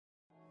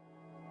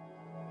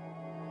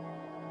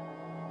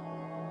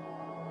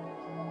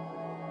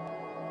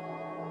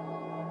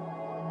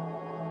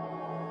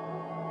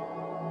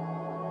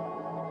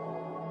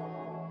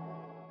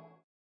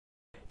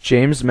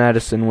James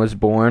Madison was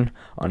born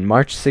on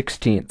March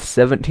 16,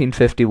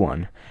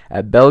 1751,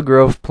 at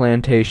Belgrove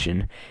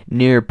Plantation,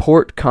 near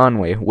Port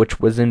Conway, which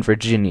was in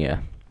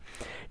Virginia.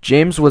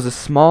 James was a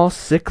small,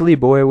 sickly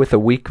boy with a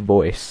weak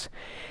voice.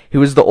 He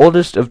was the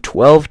oldest of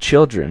 12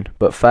 children,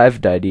 but 5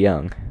 died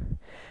young.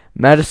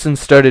 Madison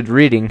started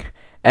reading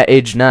at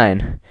age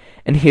 9,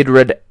 and he had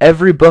read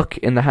every book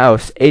in the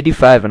house,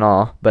 85 in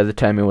all, by the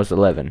time he was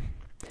 11.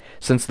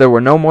 Since there were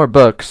no more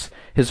books,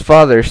 his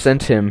father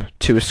sent him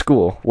to a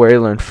school where he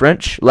learned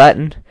French,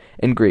 Latin,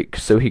 and Greek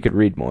so he could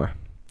read more.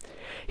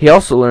 He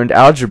also learned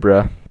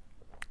algebra,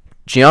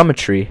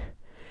 geometry,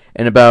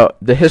 and about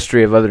the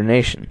history of other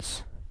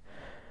nations.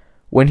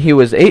 When he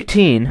was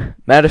 18,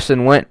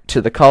 Madison went to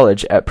the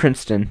college at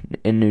Princeton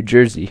in New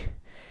Jersey.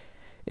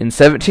 In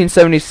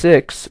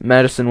 1776,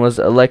 Madison was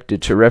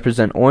elected to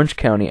represent Orange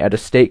County at a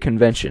state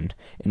convention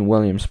in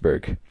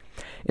Williamsburg.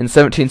 In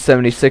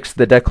 1776,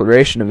 the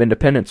Declaration of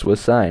Independence was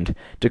signed,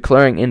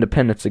 declaring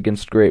independence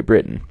against Great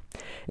Britain.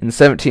 In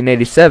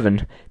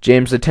 1787,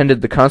 James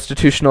attended the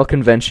Constitutional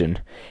Convention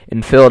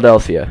in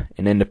Philadelphia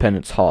in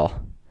Independence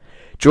Hall.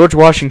 George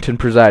Washington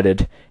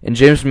presided, and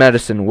James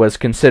Madison was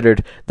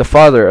considered the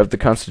father of the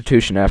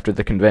Constitution after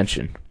the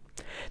convention.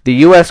 The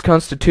U.S.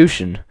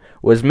 Constitution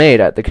was made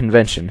at the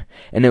convention,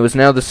 and it was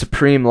now the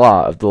supreme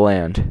law of the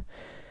land.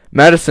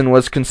 Madison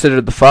was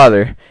considered the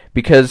father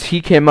because he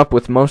came up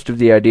with most of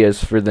the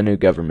ideas for the new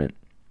government.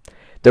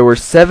 There were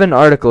 7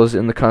 articles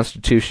in the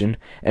Constitution,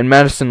 and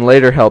Madison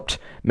later helped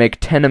make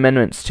 10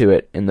 amendments to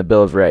it in the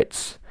Bill of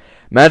Rights.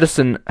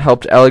 Madison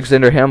helped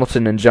Alexander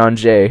Hamilton and John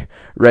Jay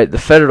write the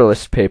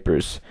Federalist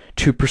Papers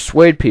to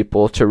persuade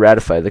people to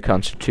ratify the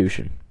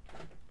Constitution.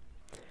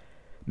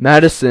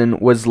 Madison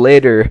was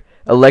later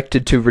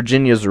elected to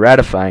Virginia's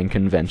ratifying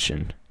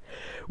convention,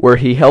 where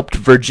he helped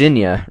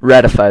Virginia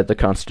ratify the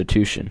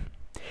Constitution,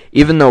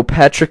 even though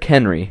Patrick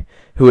Henry,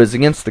 who was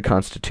against the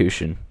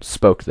Constitution,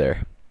 spoke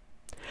there.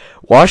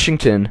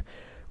 Washington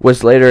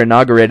was later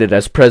inaugurated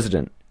as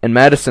president, and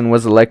Madison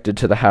was elected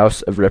to the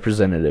House of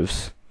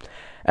Representatives.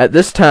 At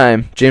this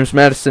time, James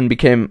Madison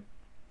became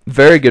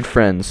very good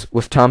friends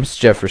with Thomas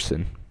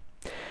Jefferson.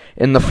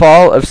 In the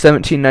fall of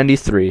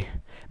 1793,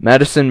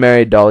 Madison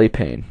married Dolly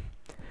Payne.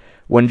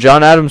 When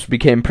John Adams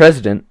became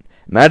president,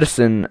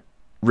 Madison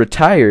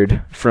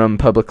retired from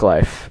public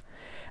life.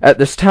 At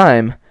this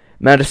time,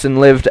 Madison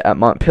lived at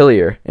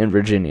Montpelier in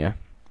Virginia.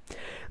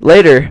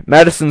 Later,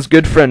 Madison's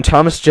good friend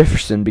Thomas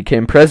Jefferson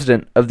became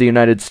president of the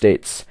United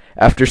States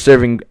after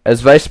serving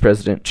as vice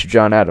president to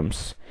John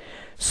Adams.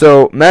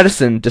 So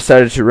Madison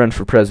decided to run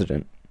for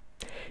president.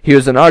 He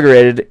was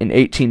inaugurated in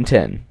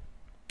 1810.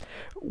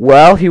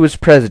 While he was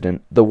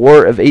president, the War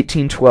of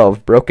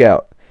 1812 broke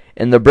out,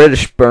 and the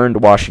British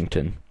burned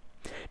Washington.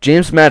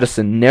 James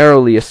Madison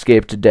narrowly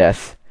escaped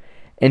death,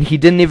 and he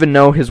didn't even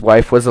know his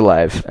wife was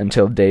alive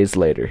until days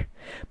later.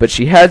 But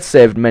she had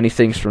saved many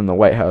things from the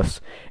White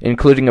House,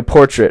 including a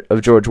portrait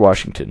of George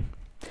Washington.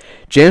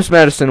 James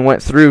Madison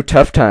went through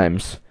tough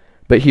times,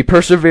 but he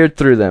persevered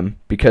through them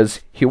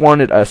because he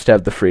wanted us to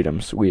have the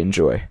freedoms we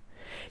enjoy.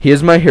 He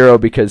is my hero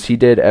because he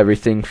did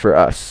everything for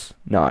us,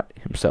 not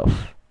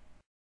himself.